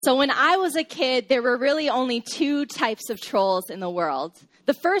So when I was a kid, there were really only two types of trolls in the world.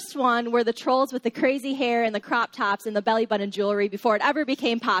 The first one were the trolls with the crazy hair and the crop tops and the belly button jewelry before it ever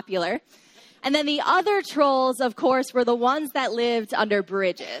became popular. And then the other trolls, of course, were the ones that lived under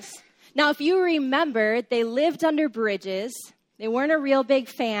bridges. Now, if you remember, they lived under bridges. They weren't a real big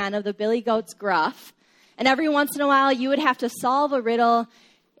fan of the Billy Goat's gruff. And every once in a while, you would have to solve a riddle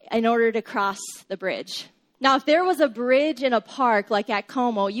in order to cross the bridge. Now, if there was a bridge in a park like at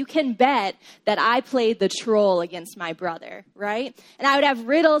Como, you can bet that I played the troll against my brother, right? And I would have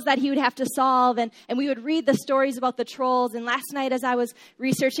riddles that he would have to solve, and we would read the stories about the trolls. And last night, as I was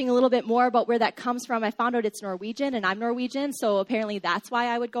researching a little bit more about where that comes from, I found out it's Norwegian, and I'm Norwegian, so apparently that's why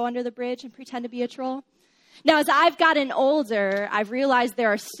I would go under the bridge and pretend to be a troll. Now, as I've gotten older, I've realized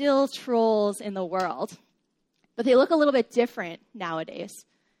there are still trolls in the world, but they look a little bit different nowadays.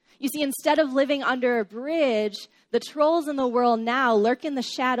 You see, instead of living under a bridge, the trolls in the world now lurk in the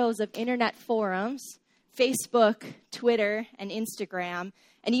shadows of internet forums, Facebook, Twitter, and Instagram,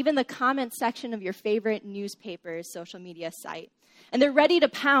 and even the comment section of your favorite newspaper's social media site. And they're ready to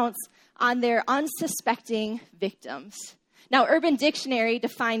pounce on their unsuspecting victims. Now, Urban Dictionary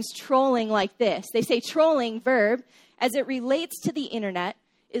defines trolling like this. They say trolling, verb, as it relates to the internet,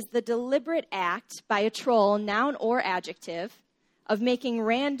 is the deliberate act by a troll, noun or adjective, of making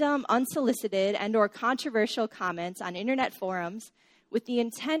random, unsolicited, and or controversial comments on internet forums with the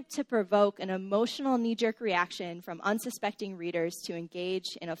intent to provoke an emotional knee-jerk reaction from unsuspecting readers to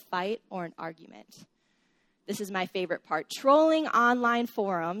engage in a fight or an argument. This is my favorite part. Trolling online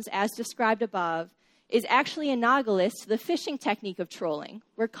forums, as described above, is actually analogous to the fishing technique of trolling,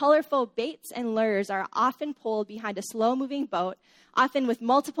 where colorful baits and lures are often pulled behind a slow-moving boat, often with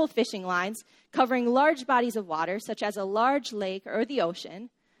multiple fishing lines, covering large bodies of water, such as a large lake or the ocean.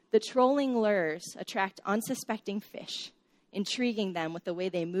 The trolling lures attract unsuspecting fish, intriguing them with the way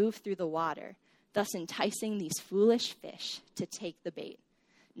they move through the water, thus enticing these foolish fish to take the bait.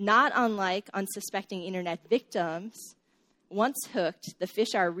 Not unlike unsuspecting internet victims, once hooked, the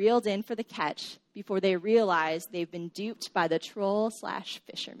fish are reeled in for the catch before they realize they've been duped by the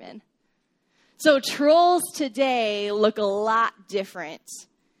troll/fisherman. So trolls today look a lot different.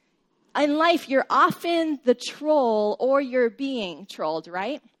 In life, you're often the troll or you're being trolled,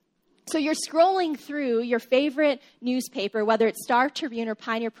 right? So you're scrolling through your favorite newspaper, whether it's Star Tribune or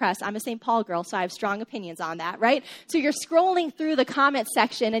Pioneer Press. I'm a St. Paul girl, so I have strong opinions on that, right? So you're scrolling through the comment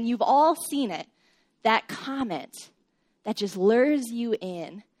section, and you've all seen it. That comment that just lures you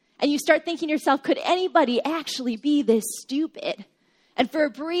in. And you start thinking to yourself, could anybody actually be this stupid? And for a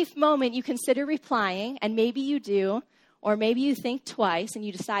brief moment, you consider replying, and maybe you do, or maybe you think twice and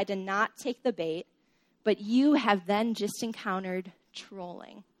you decide to not take the bait, but you have then just encountered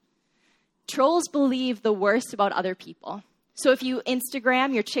trolling. Trolls believe the worst about other people. So if you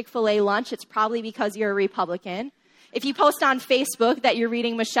Instagram your Chick-fil-A lunch, it's probably because you're a Republican. If you post on Facebook that you're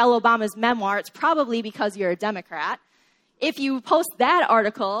reading Michelle Obama's memoir, it's probably because you're a Democrat. If you post that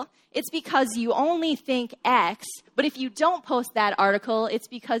article, it's because you only think X, but if you don't post that article, it's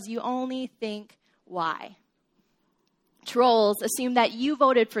because you only think Y. Trolls assume that you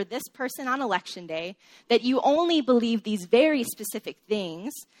voted for this person on election day, that you only believe these very specific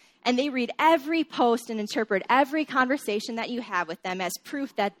things, and they read every post and interpret every conversation that you have with them as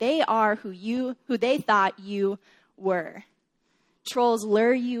proof that they are who they thought you were. Trolls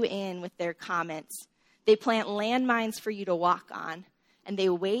lure you in with their comments. They plant landmines for you to walk on, and they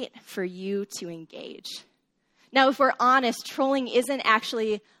wait for you to engage. Now, if we're honest, trolling isn't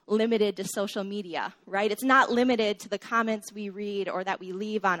actually limited to social media, right? It's not limited to the comments we read or that we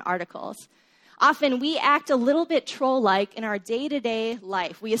leave on articles. Often we act a little bit troll-like in our day-to-day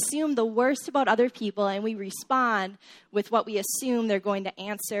life. We assume the worst about other people, and we respond with what we assume they're going to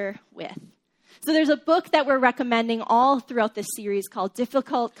answer with. So there's a book that we're recommending all throughout this series called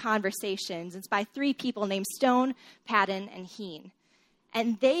Difficult Conversations. It's by 3 people named Stone, Patton, and Heen.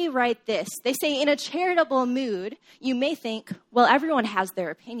 And they write this. They say, in a charitable mood, you may think, well, everyone has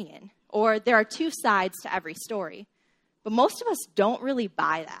their opinion, or there are 2 sides to every story. But most of us don't really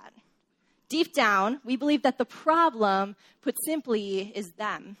buy that. Deep down, we believe that the problem, put simply, is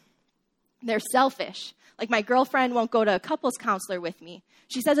them. They're selfish. Like, my girlfriend won't go to a couples counselor with me.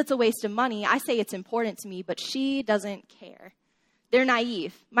 She says it's a waste of money. I say it's important to me, but she doesn't care. They're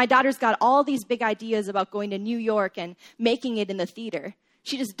naive. My daughter's got all these big ideas about going to New York and making it in the theater.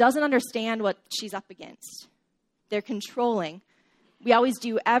 She just doesn't understand what she's up against. They're controlling. We always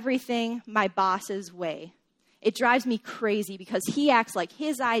do everything my boss's way. It drives me crazy because he acts like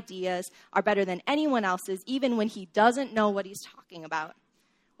his ideas are better than anyone else's, even when he doesn't know what he's talking about.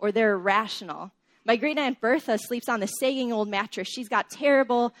 Or they're irrational. My great-aunt Bertha sleeps on the sagging old mattress. She's got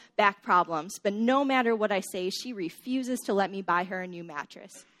terrible back problems, but no matter what I say, she refuses to let me buy her a new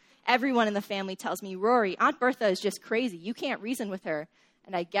mattress. Everyone in the family tells me, Rory, Aunt Bertha is just crazy. You can't reason with her.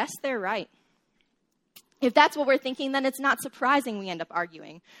 And I guess they're right. If that's what we're thinking, then it's not surprising we end up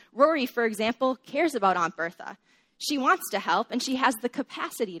arguing. Rory, for example, cares about Aunt Bertha. She wants to help, and she has the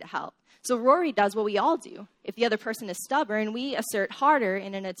capacity to help. So Rory does what we all do. If the other person is stubborn, we assert harder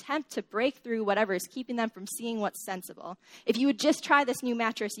in an attempt to break through whatever is keeping them from seeing what's sensible. If you would just try this new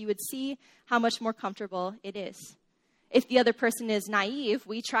mattress, you would see how much more comfortable it is. If the other person is naive,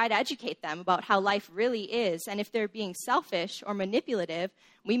 we try to educate them about how life really is. And if they're being selfish or manipulative,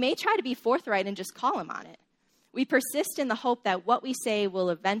 we may try to be forthright and just call them on it. We persist in the hope that what we say will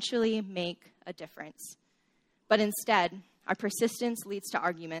eventually make a difference. But instead, our persistence leads to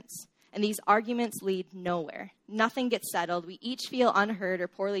arguments. And these arguments lead nowhere. Nothing gets settled. We each feel unheard or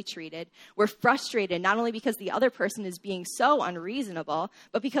poorly treated. We're frustrated not only because the other person is being so unreasonable,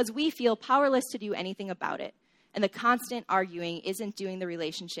 but because we feel powerless to do anything about it. And the constant arguing isn't doing the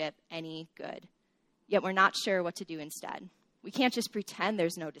relationship any good. Yet we're not sure what to do instead. We can't just pretend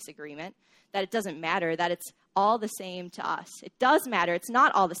there's no disagreement, that it doesn't matter, that it's all the same to us. It does matter. It's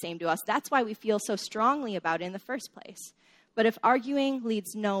not all the same to us. That's why we feel so strongly about it in the first place. But if arguing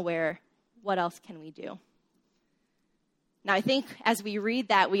leads nowhere, what else can we do? Now, I think as we read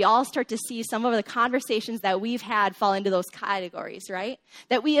that, we all start to see some of the conversations that we've had fall into those categories, right?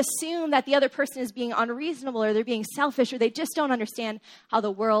 That we assume that the other person is being unreasonable or they're being selfish or they just don't understand how the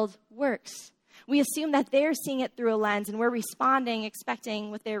world works. We assume that they're seeing it through a lens and we're responding,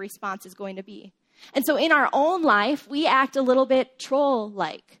 expecting what their response is going to be. And so in our own life, we act a little bit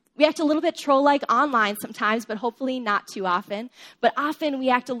troll-like. We act a little bit troll-like online sometimes, but hopefully not too often. But often we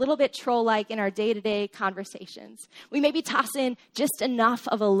act a little bit troll-like in our day-to-day conversations. We maybe toss in just enough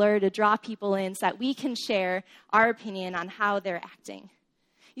of a lure to draw people in so that we can share our opinion on how they're acting.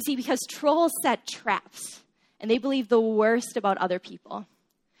 You see, because trolls set traps, and they believe the worst about other people.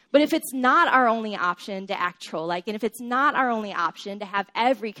 But if it's not our only option to act troll-like, and if it's not our only option to have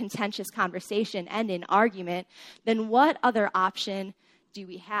every contentious conversation end in argument, then what other option do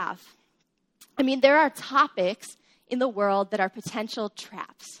we have? I mean, there are topics in the world that are potential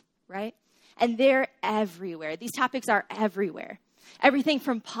traps, right? And they're everywhere. These topics are everywhere. Everything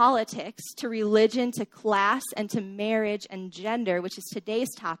from politics to religion to class and to marriage and gender, which is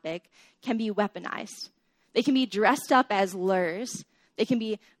today's topic, can be weaponized. They can be dressed up as lures. They can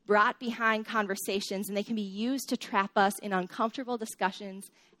be brought behind conversations, and they can be used to trap us in uncomfortable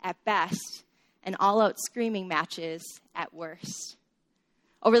discussions at best and all-out screaming matches at worst.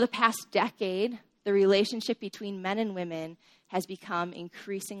 Over the past decade, the relationship between men and women has become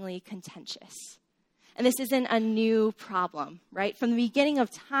increasingly contentious. And this isn't a new problem, right? From the beginning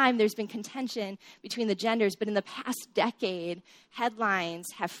of time, there's been contention between the genders, but in the past decade, headlines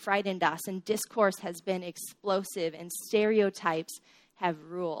have frightened us, and discourse has been explosive, and stereotypes have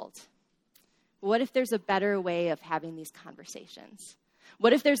ruled. What if there's a better way of having these conversations?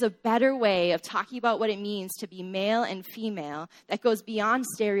 What if there's a better way of talking about what it means to be male and female that goes beyond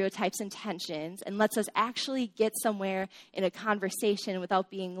stereotypes and tensions and lets us actually get somewhere in a conversation without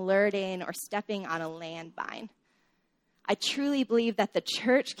being lured in or stepping on a landmine? I truly believe that the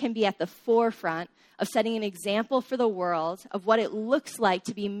church can be at the forefront of setting an example for the world of what it looks like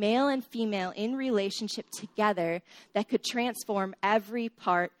to be male and female in relationship together that could transform every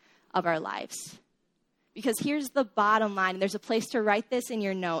part of our lives. Because here's the bottom line, and there's a place to write this in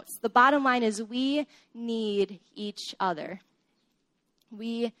your notes. The bottom line is we need each other.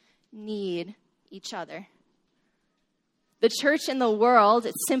 We need each other. The church and the world,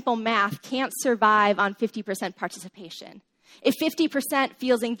 it's simple math, can't survive on 50% participation. If 50%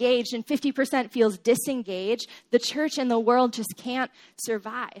 feels engaged and 50% feels disengaged, the church and the world just can't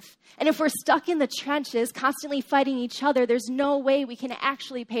survive. And if we're stuck in the trenches, constantly fighting each other, there's no way we can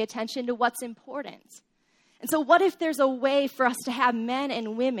actually pay attention to what's important. And so what if there's a way for us to have men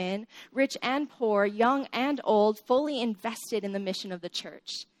and women, rich and poor, young and old, fully invested in the mission of the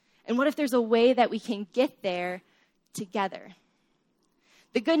church? And what if there's a way that we can get there together?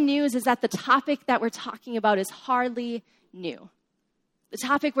 The good news is that the topic that we're talking about is hardly new. The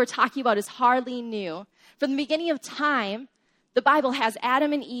topic we're talking about is hardly new. From the beginning of time, the Bible has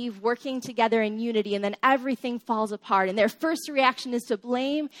Adam and Eve working together in unity, and then everything falls apart. And their first reaction is to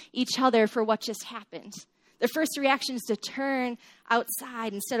blame each other for what just happened. Their first reaction is to turn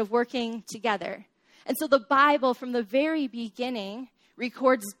outside instead of working together. And so the Bible, from the very beginning,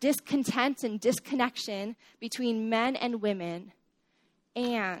 records discontent and disconnection between men and women,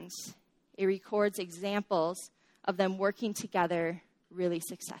 and it records examples of them working together really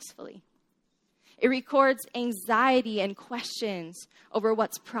successfully. It records anxiety and questions over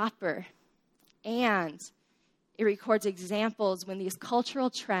what's proper. And it records examples when these cultural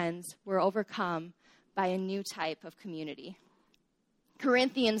trends were overcome by a new type of community.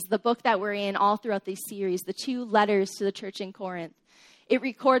 Corinthians, the book that we're in all throughout this series, the 2 letters to the church in Corinth, it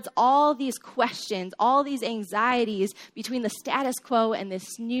records all these questions, all these anxieties between the status quo and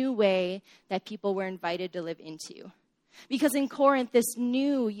this new way that people were invited to live into. Because in Corinth, this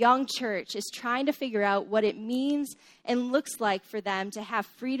new young church is trying to figure out what it means and looks like for them to have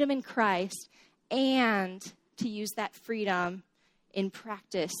freedom in Christ and to use that freedom in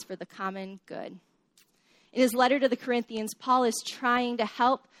practice for the common good. In his letter to the Corinthians, Paul is trying to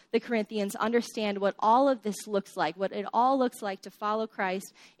help the Corinthians understand what all of this looks like, what it all looks like to follow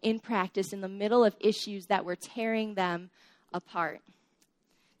Christ in practice in the middle of issues that were tearing them apart.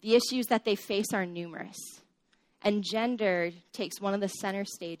 The issues that they face are numerous, and gender takes one of the center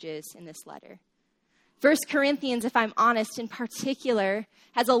stages in this letter. 1 Corinthians, if I'm honest, in particular,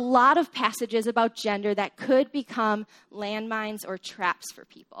 has a lot of passages about gender that could become landmines or traps for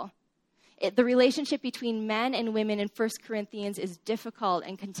people. The relationship between men and women in 1 Corinthians is difficult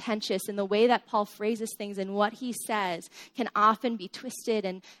and contentious, and the way that Paul phrases things and what he says can often be twisted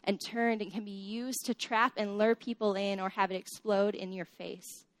and turned and can be used to trap and lure people in or have it explode in your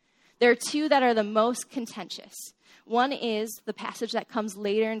face. There are 2 that are the most contentious. One is the passage that comes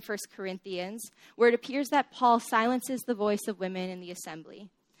later in 1 Corinthians, where it appears that Paul silences the voice of women in the assembly.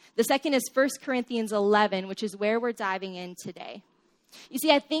 The second is 1 Corinthians 11, which is where we're diving in today. You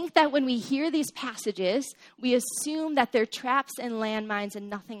see, I think that when we hear these passages, we assume that they're traps and landmines and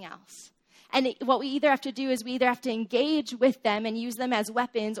nothing else. And what we either have to do is we either have to engage with them and use them as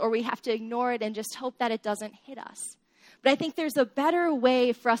weapons, or we have to ignore it and just hope that it doesn't hit us. But I think there's a better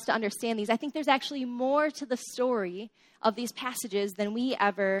way for us to understand these. I think there's actually more to the story of these passages than we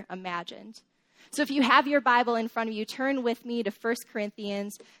ever imagined. So if you have your Bible in front of you, turn with me to 1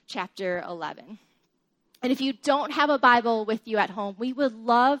 Corinthians chapter 11. And if you don't have a Bible with you at home, we would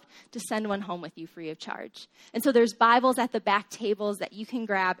love to send one home with you free of charge. And so there's Bibles at the back tables that you can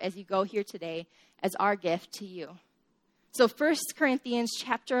grab as you go here today as our gift to you. So 1 Corinthians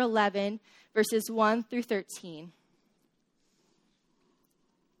chapter 11, verses 1 through 13.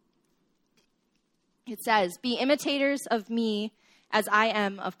 It says, "Be imitators of me as I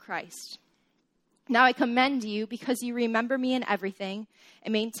am of Christ. Now I commend you because you remember me in everything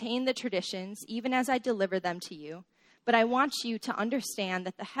and maintain the traditions, even as I deliver them to you. But I want you to understand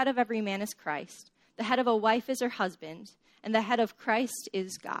that the head of every man is Christ, the head of a wife is her husband, and the head of Christ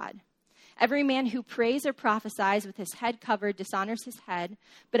is God. Every man who prays or prophesies with his head covered dishonors his head,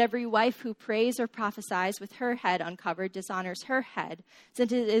 but every wife who prays or prophesies with her head uncovered dishonors her head,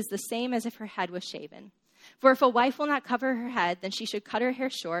 since it is the same as if her head was shaven. For if a wife will not cover her head, then she should cut her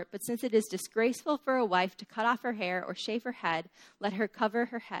hair short. But since it is disgraceful for a wife to cut off her hair or shave her head, let her cover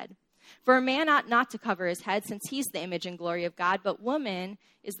her head. For a man ought not to cover his head, since he's the image and glory of God, but woman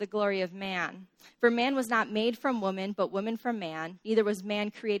is the glory of man. For man was not made from woman, but woman from man. Neither was man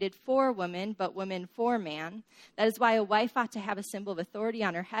created for woman, but woman for man. That is why a wife ought to have a symbol of authority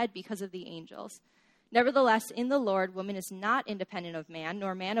on her head because of the angels. Nevertheless, in the Lord, woman is not independent of man,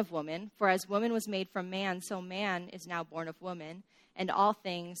 nor man of woman. For as woman was made from man, so man is now born of woman. And all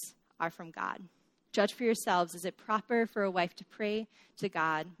things are from God. Judge for yourselves, is it proper for a wife to pray to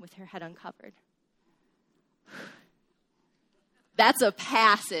God with her head uncovered?" That's a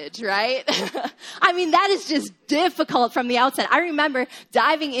passage, right? I mean, that is just difficult from the outset. I remember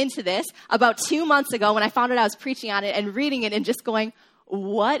diving into this about 2 months ago when I found out I was preaching on it and reading it and just going,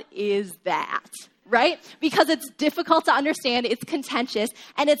 what is that? Right? Because it's difficult to understand, it's contentious,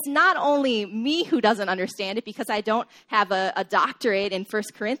 and it's not only me who doesn't understand it because I don't have a doctorate in 1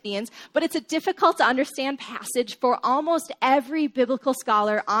 Corinthians, but it's a difficult to understand passage for almost every biblical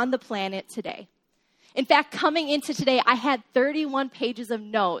scholar on the planet today. In fact, coming into today, I had 31 pages of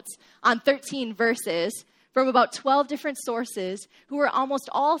notes on 13 verses from about 12 different sources who were almost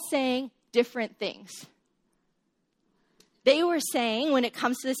all saying different things. They were saying, when it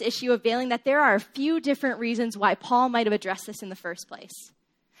comes to this issue of veiling, that there are a few different reasons why Paul might have addressed this in the first place.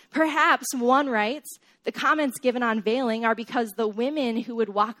 Perhaps, one writes, the comments given on veiling are because the women who would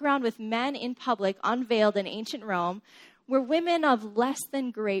walk around with men in public unveiled in ancient Rome were women of less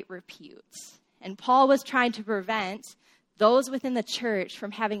than great repute. And Paul was trying to prevent those within the church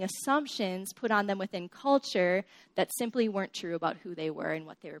from having assumptions put on them within culture that simply weren't true about who they were and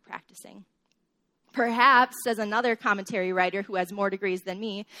what they were practicing. Perhaps, says another commentary writer who has more degrees than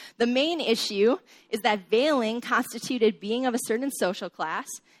me, the main issue is that veiling constituted being of a certain social class,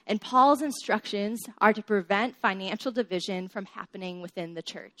 and Paul's instructions are to prevent financial division from happening within the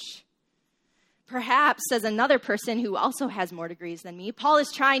church. Perhaps, says another person who also has more degrees than me, Paul is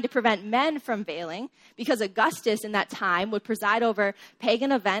trying to prevent men from veiling because Augustus in that time would preside over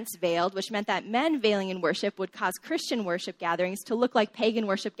pagan events veiled, which meant that men veiling in worship would cause Christian worship gatherings to look like pagan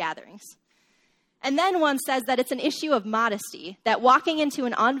worship gatherings. And then one says that it's an issue of modesty, that walking into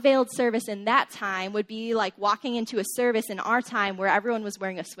an unveiled service in that time would be like walking into a service in our time where everyone was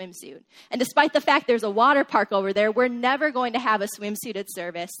wearing a swimsuit. And despite the fact there's a water park over there, we're never going to have a swimsuited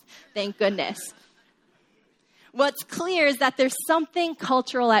service, thank goodness. What's clear is that there's something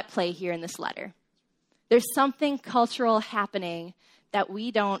cultural at play here in this letter. There's something cultural happening that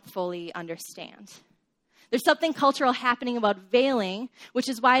we don't fully understand. There's something cultural happening about veiling, which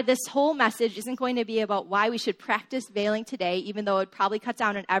is why this whole message isn't going to be about why we should practice veiling today, even though it would probably cut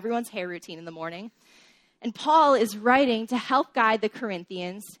down on everyone's hair routine in the morning. And Paul is writing to help guide the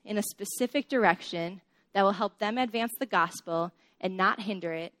Corinthians in a specific direction that will help them advance the gospel and not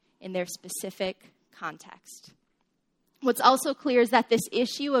hinder it in their specific context. What's also clear is that this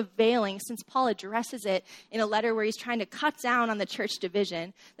issue of veiling, since Paul addresses it in a letter where he's trying to cut down on the church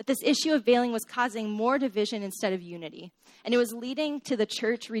division, that this issue of veiling was causing more division instead of unity. And it was leading to the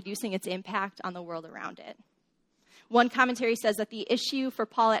church reducing its impact on the world around it. One commentary says that the issue for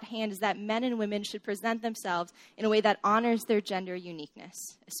Paul at hand is that men and women should present themselves in a way that honors their gender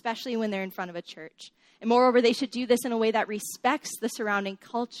uniqueness, especially when they're in front of a church. And moreover, they should do this in a way that respects the surrounding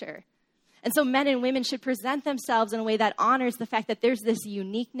culture. And so men and women should present themselves in a way that honors the fact that there's this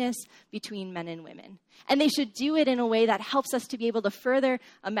uniqueness between men and women. And they should do it in a way that helps us to be able to further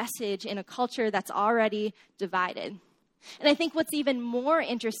a message in a culture that's already divided. And I think what's even more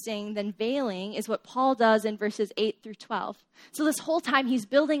interesting than veiling is what Paul does in verses 8 through 12. So this whole time he's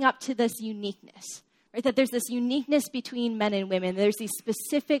building up to this uniqueness, right? That there's this uniqueness between men and women. There's these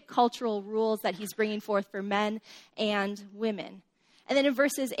specific cultural rules that he's bringing forth for men and women. And then in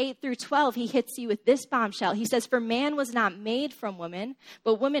verses 8 through 12, he hits you with this bombshell. He says, "For man was not made from woman,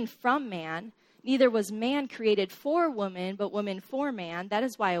 but woman from man. Neither was man created for woman, but woman for man. That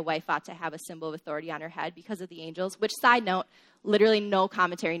is why a wife ought to have a symbol of authority on her head because of the angels." Which, side note, literally no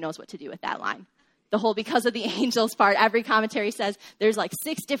commentary knows what to do with that line. The whole because of the angels part, every commentary says there's like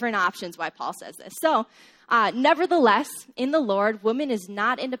 6 different options why Paul says this. So, nevertheless, in the Lord, woman is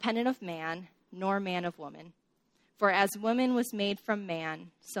not independent of man, nor man of woman. For as woman was made from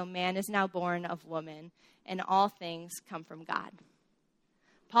man, so man is now born of woman, and all things come from God.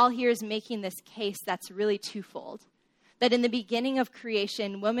 Paul here is making this case that's really twofold. That in the beginning of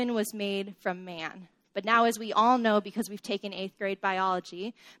creation, woman was made from man. But now, as we all know, because we've taken 8th grade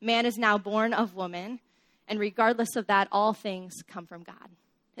biology, man is now born of woman, and regardless of that, all things come from God.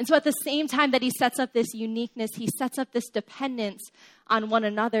 And so at the same time that he sets up this uniqueness, he sets up this dependence on one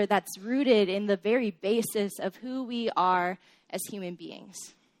another that's rooted in the very basis of who we are as human beings.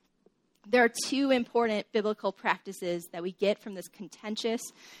 There are 2 important biblical practices that we get from this contentious,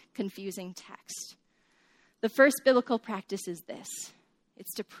 confusing text. The first biblical practice is this.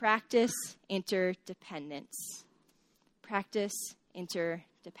 It's to practice interdependence. Practice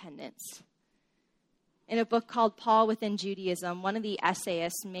interdependence. In a book called Paul Within Judaism, one of the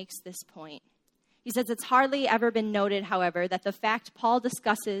essayists makes this point. He says, "It's hardly ever been noted, however, that the fact Paul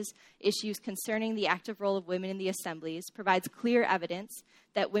discusses issues concerning the active role of women in the assemblies provides clear evidence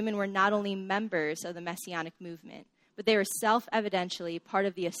that women were not only members of the Messianic movement, but they were self-evidentially part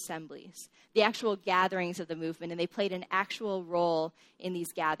of the assemblies, the actual gatherings of the movement, and they played an actual role in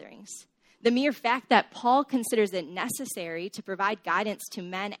these gatherings. The mere fact that Paul considers it necessary to provide guidance to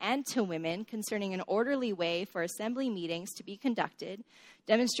men and to women concerning an orderly way for assembly meetings to be conducted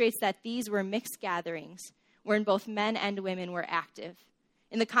demonstrates that these were mixed gatherings wherein both men and women were active.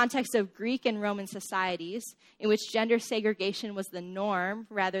 In the context of Greek and Roman societies, in which gender segregation was the norm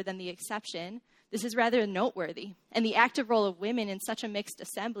rather than the exception, this is rather noteworthy, and the active role of women in such a mixed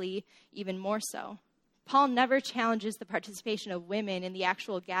assembly even more so. Paul never challenges the participation of women in the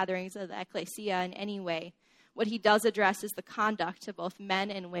actual gatherings of the ecclesia in any way. What he does address is the conduct of both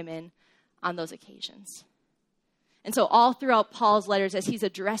men and women on those occasions. And so all throughout Paul's letters, as he's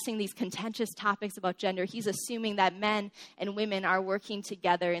addressing these contentious topics about gender, he's assuming that men and women are working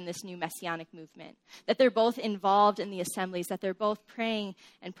together in this new messianic movement, that they're both involved in the assemblies, that they're both praying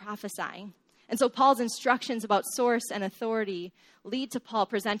and prophesying. And so Paul's instructions about source and authority lead to Paul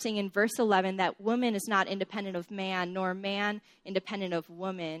presenting in verse 11 that woman is not independent of man, nor man independent of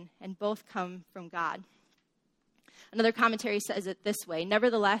woman, and both come from God. Another commentary says it this way: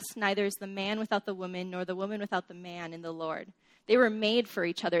 "Nevertheless, neither is the man without the woman, nor the woman without the man in the Lord. They were made for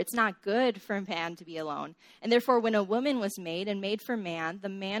each other. It's not good for a man to be alone. And therefore, when a woman was made and made for man, the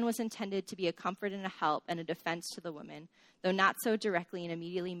man was intended to be a comfort and a help and a defense to the woman, though not so directly and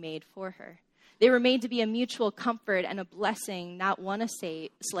immediately made for her. They were made to be a mutual comfort and a blessing, not one a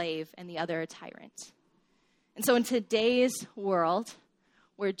slave and the other a tyrant. And so in today's world,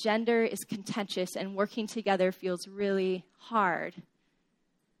 where gender is contentious and working together feels really hard,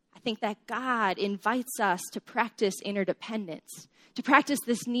 I think that God invites us to practice interdependence, to practice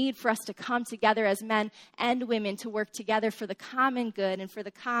this need for us to come together as men and women to work together for the common good and for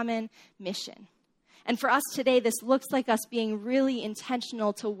the common mission. And for us today, this looks like us being really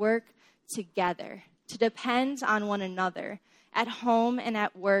intentional to work together, to depend on one another at home and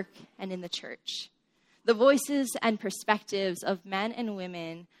at work and in the church. The voices and perspectives of men and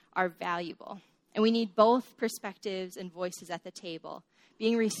women are valuable, and we need both perspectives and voices at the table,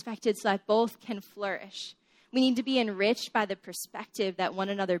 being respected so that both can flourish. We need to be enriched by the perspective that one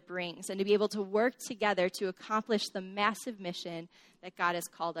another brings and to be able to work together to accomplish the massive mission that God has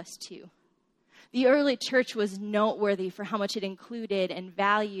called us to. The early church was noteworthy for how much it included and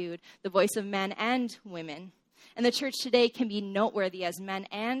valued the voice of men and women. And the church today can be noteworthy as men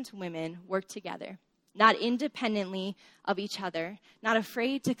and women work together, not independently of each other, not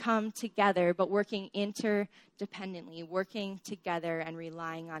afraid to come together, but working interdependently, working together and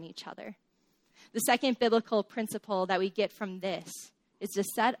relying on each other. The second biblical principle that we get from this is to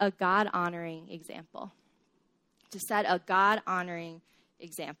set a God-honoring example. To set a God-honoring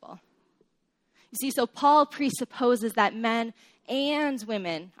example. You see, so Paul presupposes that men and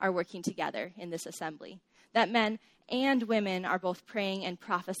women are working together in this assembly, that men and women are both praying and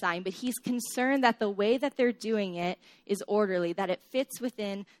prophesying, but he's concerned that the way that they're doing it is orderly, that it fits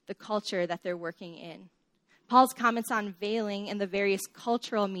within the culture that they're working in. Paul's comments on veiling and the various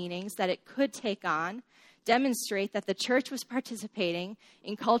cultural meanings that it could take on demonstrate that the church was participating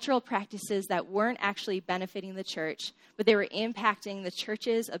in cultural practices that weren't actually benefiting the church, but they were impacting the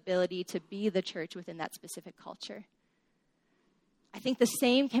church's ability to be the church within that specific culture. I think the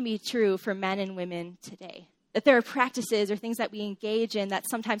same can be true for men and women today. That there are practices or things that we engage in that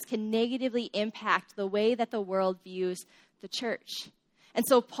sometimes can negatively impact the way that the world views the church. And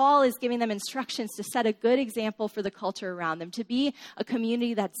so Paul is giving them instructions to set a good example for the culture around them, to be a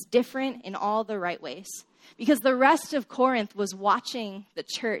community that's different in all the right ways. Because the rest of Corinth was watching the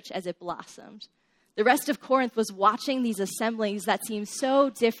church as it blossomed. The rest of Corinth was watching these assemblies that seemed so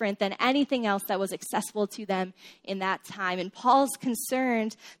different than anything else that was accessible to them in that time. And Paul's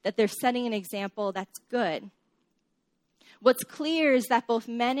concerned that they're setting an example that's good. What's clear is that both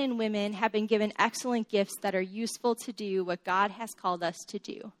men and women have been given excellent gifts that are useful to do what God has called us to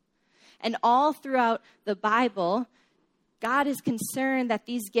do. And all throughout the Bible, God is concerned that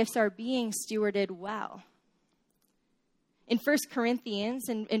these gifts are being stewarded well. In 1 Corinthians,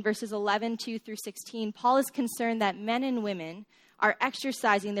 in verses 11, 2 through 16, Paul is concerned that men and women are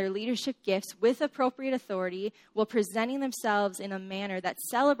exercising their leadership gifts with appropriate authority while presenting themselves in a manner that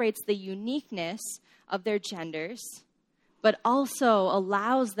celebrates the uniqueness of their genders, but also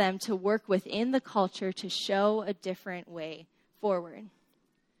allows them to work within the culture to show a different way forward.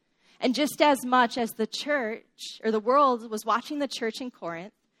 And just as much as the church, or the world was watching the church in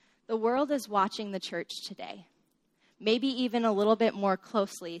Corinth, the world is watching the church today. Maybe even a little bit more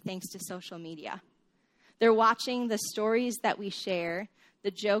closely thanks to social media. They're watching the stories that we share,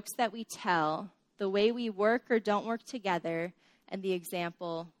 the jokes that we tell, the way we work or don't work together, and the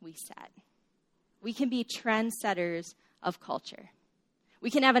example we set. We can be trendsetters of culture.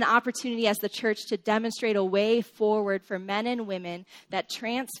 We can have an opportunity as the church to demonstrate a way forward for men and women that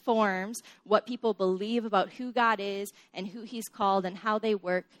transforms what people believe about who God is and who he's called and how they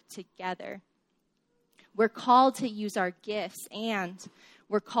work together. We're called to use our gifts, and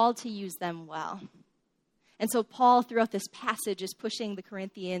we're called to use them well. And so Paul, throughout this passage, is pushing the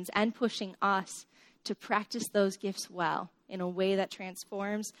Corinthians and pushing us to practice those gifts well in a way that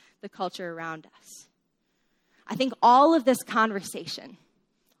transforms the culture around us. I think all of this conversation,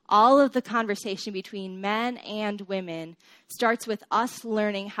 all of the conversation between men and women starts with us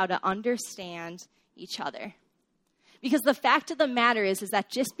learning how to understand each other. Because the fact of the matter is that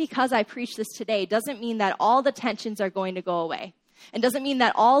just because I preach this today doesn't mean that all the tensions are going to go away. And doesn't mean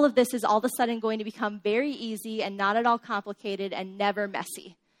that all of this is all of a sudden going to become very easy and not at all complicated and never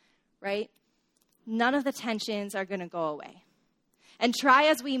messy, right? None of the tensions are going to go away. And try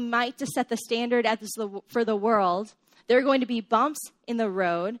as we might to set the standard for the world, there are going to be bumps in the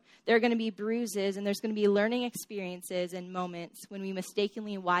road, there are going to be bruises, and there's going to be learning experiences and moments when we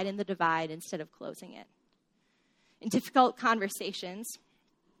mistakenly widen the divide instead of closing it. In difficult conversations,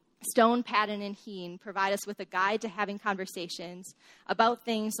 Stone, Patton, and Heen provide us with a guide to having conversations about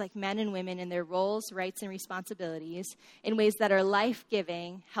things like men and women and their roles, rights, and responsibilities in ways that are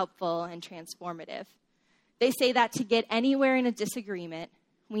life-giving, helpful, and transformative. They say that to get anywhere in a disagreement,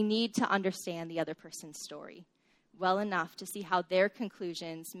 we need to understand the other person's story well enough to see how their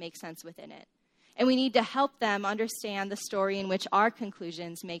conclusions make sense within it. And we need to help them understand the story in which our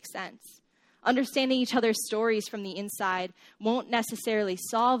conclusions make sense. Understanding each other's stories from the inside won't necessarily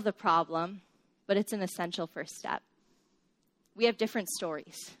solve the problem, but it's an essential first step. We have different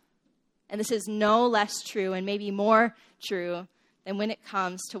stories. And this is no less true and maybe more true than when it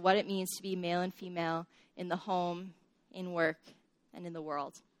comes to what it means to be male and female in the home, in work, and in the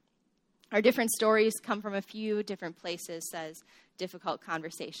world. Our different stories come from a few different places, says Difficult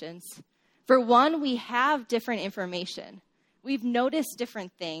Conversations. For one, we have different information. We've noticed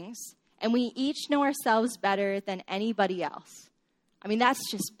different things, and we each know ourselves better than anybody else. I mean,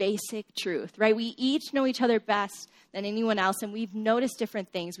 that's just basic truth, right? We each know each other best than anyone else, and we've noticed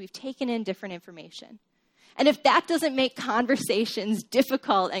different things. We've taken in different information. And if that doesn't make conversations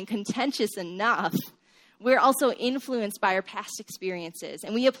difficult and contentious enough, we're also influenced by our past experiences,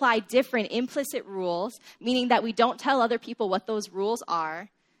 and we apply different implicit rules, meaning that we don't tell other people what those rules are,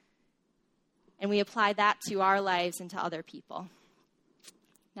 and we apply that to our lives and to other people.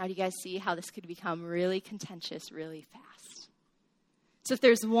 Now, do you guys see how this could become really contentious really fast? So if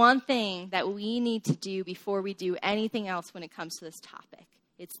there's one thing that we need to do before we do anything else when it comes to this topic,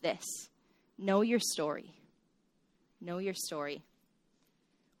 it's this. Know your story. Know your story.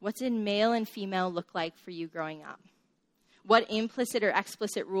 What did male and female look like for you growing up? What implicit or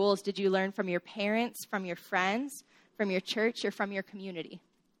explicit rules did you learn from your parents, from your friends, from your church, or from your community?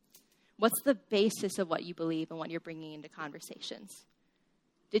 What's the basis of what you believe and what you're bringing into conversations?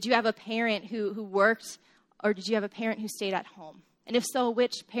 Did you have a parent who worked, or did you have a parent who stayed at home? And if so,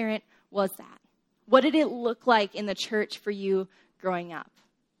 which parent was that? What did it look like in the church for you growing up?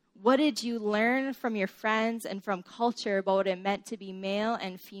 What did you learn from your friends and from culture about what it meant to be male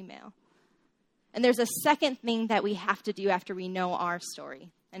and female? And there's a second thing that we have to do after we know our story,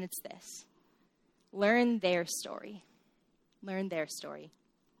 and it's this. Learn their story. Learn their story.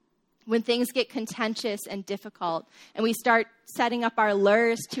 When things get contentious and difficult, and we start setting up our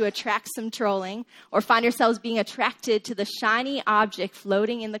lures to attract some trolling, or find ourselves being attracted to the shiny object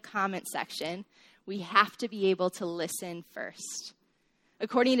floating in the comment section, we have to be able to listen first.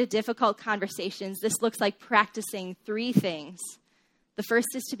 According to Difficult Conversations, this looks like practicing 3 things. The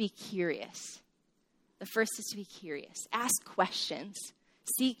first is to be curious. Ask questions,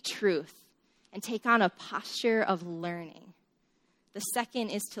 seek truth, and take on a posture of learning. The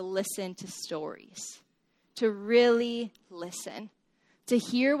second is to listen to stories, to really listen, to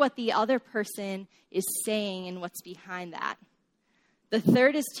hear what the other person is saying and what's behind that. The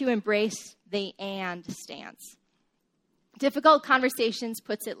third is to embrace the and stance. Difficult Conversations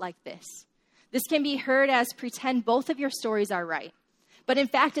puts it like this. This can be heard as pretend both of your stories are right. But in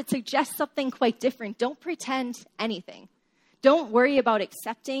fact, it suggests something quite different. Don't pretend anything. Don't worry about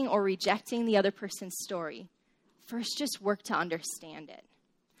accepting or rejecting the other person's story. First, just work to understand it.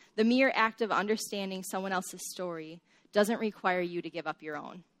 The mere act of understanding someone else's story doesn't require you to give up your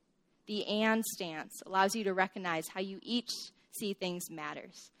own. The and stance allows you to recognize how you each see things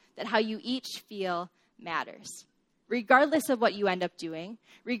matters, that how you each feel matters. Regardless of what you end up doing,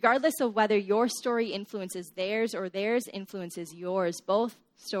 regardless of whether your story influences theirs or theirs influences yours, both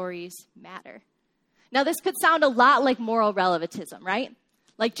stories matter. Now, this could sound a lot like moral relativism, right?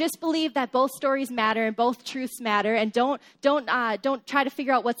 Like, just believe that both stories matter and both truths matter, and don't try to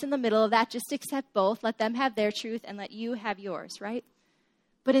figure out what's in the middle of that. Just accept both. Let them have their truth and let you have yours, right?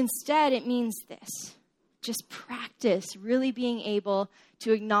 But instead, it means this. Just practice really being able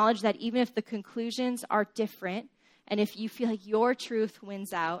to acknowledge that even if the conclusions are different, and if you feel like your truth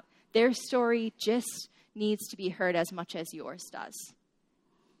wins out, their story just needs to be heard as much as yours does.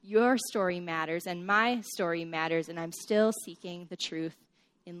 Your story matters, and my story matters, and I'm still seeking the truth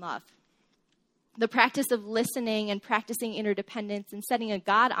in love. The practice of listening and practicing interdependence and setting a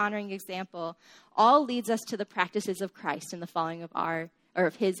God-honoring example all leads us to the practices of Christ and the following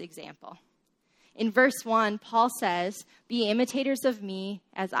of his example. In verse 1, Paul says, "Be imitators of me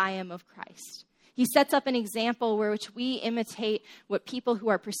as I am of Christ." He sets up an example which we imitate what people who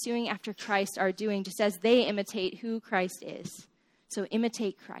are pursuing after Christ are doing, just as they imitate who Christ is. So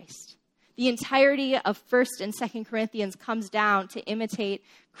imitate Christ. The entirety of 1st and 2nd Corinthians comes down to imitate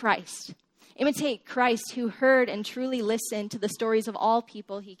Christ. Imitate Christ, who heard and truly listened to the stories of all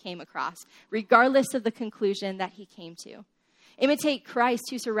people he came across, regardless of the conclusion that he came to. Imitate Christ,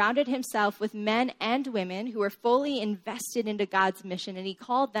 who surrounded himself with men and women who were fully invested into God's mission, and he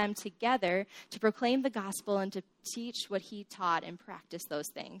called them together to proclaim the gospel and to teach what he taught and practice those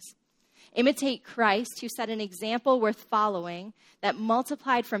things. Imitate Christ, who set an example worth following that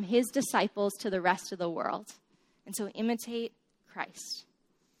multiplied from his disciples to the rest of the world. And so imitate Christ.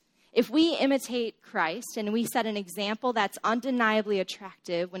 If we imitate Christ and we set an example that's undeniably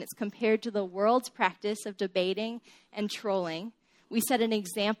attractive when it's compared to the world's practice of debating and trolling, we set an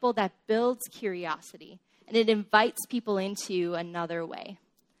example that builds curiosity and it invites people into another way.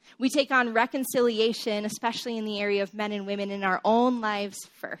 We take on reconciliation, especially in the area of men and women, in our own lives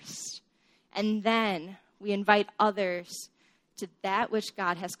first. And then we invite others to that which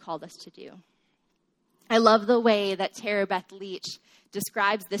God has called us to do. I love the way that Tara Beth Leach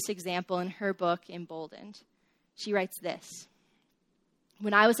describes this example in her book, Emboldened. She writes this: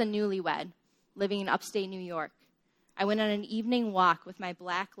 "When I was a newlywed, living in upstate New York, I went on an evening walk with my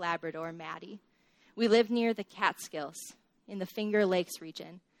black Labrador, Maddie. We lived near the Catskills in the Finger Lakes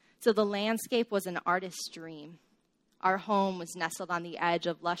region, so the landscape was an artist's dream. Our home was nestled on the edge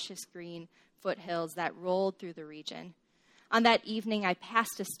of luscious green foothills that rolled through the region. On that evening, I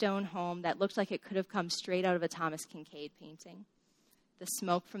passed a stone home that looked like it could have come straight out of a Thomas Kinkade painting. The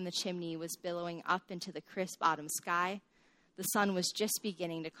smoke from the chimney was billowing up into the crisp autumn sky. The sun was just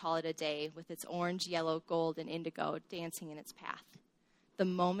beginning to call it a day with its orange, yellow, gold, and indigo dancing in its path. The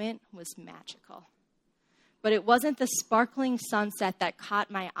moment was magical. But it wasn't the sparkling sunset that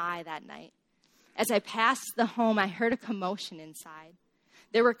caught my eye that night. As I passed the home, I heard a commotion inside.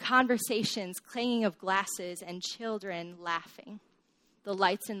 There were conversations, clanging of glasses, and children laughing. The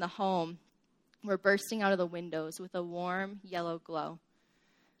lights in the home were bursting out of the windows with a warm yellow glow.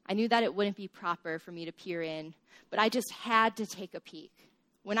 I knew that it wouldn't be proper for me to peer in, but I just had to take a peek.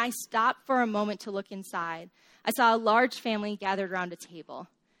 When I stopped for a moment to look inside, I saw a large family gathered around a table,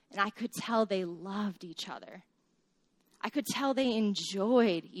 and I could tell they loved each other. I could tell they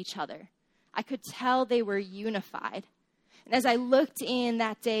enjoyed each other. I could tell they were unified. And as I looked in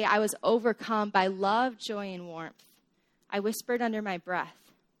that day, I was overcome by love, joy, and warmth. I whispered under my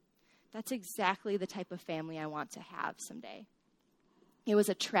breath, "That's exactly the type of family I want to have someday." It was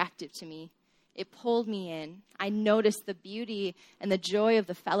attractive to me. It pulled me in. I noticed the beauty and the joy of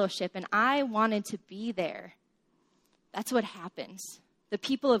the fellowship, and I wanted to be there. That's what happens. The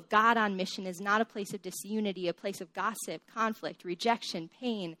people of God on mission is not a place of disunity, a place of gossip, conflict, rejection,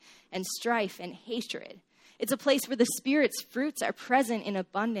 pain, and strife and hatred. It's a place where the Spirit's fruits are present in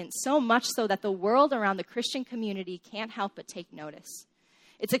abundance, so much so that the world around the Christian community can't help but take notice.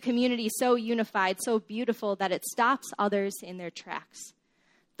 It's a community so unified, so beautiful, that it stops others in their tracks.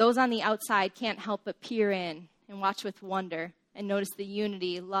 Those on the outside can't help but peer in and watch with wonder and notice the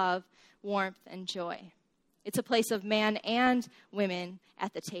unity, love, warmth, and joy. It's a place of man and women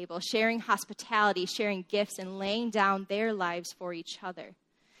at the table, sharing hospitality, sharing gifts, and laying down their lives for each other.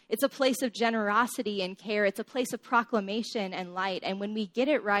 It's a place of generosity and care. It's a place of proclamation and light. And when we get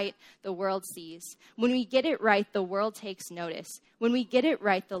it right, the world sees. When we get it right, the world takes notice. When we get it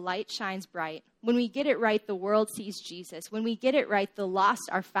right, the light shines bright. When we get it right, the world sees Jesus. When we get it right, the lost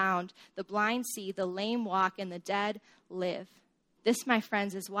are found, the blind see, the lame walk, and the dead live. This, my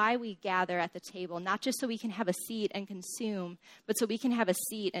friends, is why we gather at the table, not just so we can have a seat and consume, but so we can have a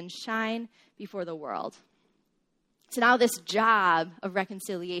seat and shine before the world. So now this job of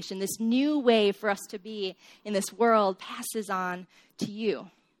reconciliation, this new way for us to be in this world, passes on to you.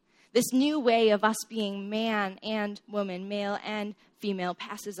 This new way of us being man and woman, male and female,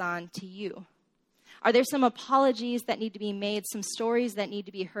 passes on to you. Are there some apologies that need to be made, some stories that need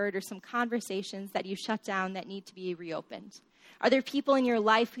to be heard, or some conversations that you shut down that need to be reopened? Are there people in your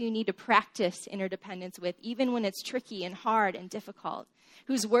life who you need to practice interdependence with, even when it's tricky and hard and difficult,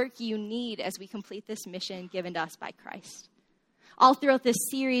 whose work you need as we complete this mission given to us by Christ? All throughout this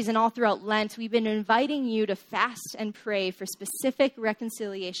series and all throughout Lent, we've been inviting you to fast and pray for specific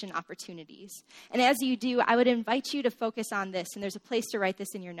reconciliation opportunities. And as you do, I would invite you to focus on this, and there's a place to write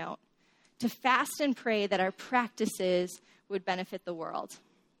this in your note, to fast and pray that our practices would benefit the world.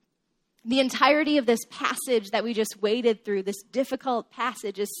 The entirety of this passage that we just waded through, this difficult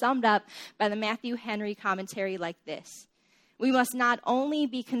passage, is summed up by the Matthew Henry commentary like this: "We must not only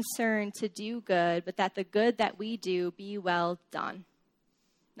be concerned to do good, but that the good that we do be well done."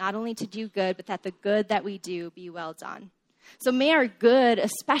 Not only to do good, but that the good that we do be well done. So may our good,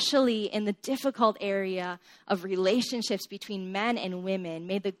 especially in the difficult area of relationships between men and women,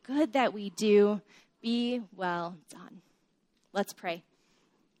 may the good that we do be well done. Let's pray.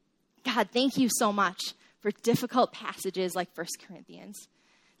 God, thank you so much for difficult passages like 1 Corinthians.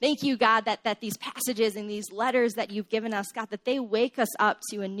 Thank you, God, that these passages and these letters that you've given us, God, that they wake us up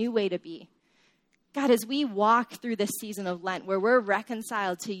to a new way to be. God, as we walk through this season of Lent where we're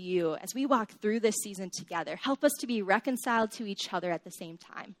reconciled to you, as we walk through this season together, help us to be reconciled to each other at the same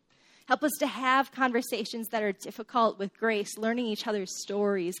time. Help us to have conversations that are difficult with grace, learning each other's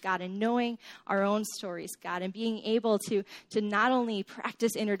stories, God, and knowing our own stories, God, and being able to not only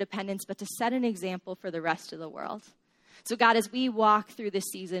practice interdependence, but to set an example for the rest of the world. So, God, as we walk through this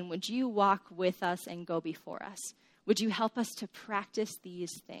season, would you walk with us and go before us? Would you help us to practice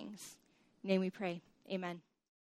these things? In your name we pray. Amen.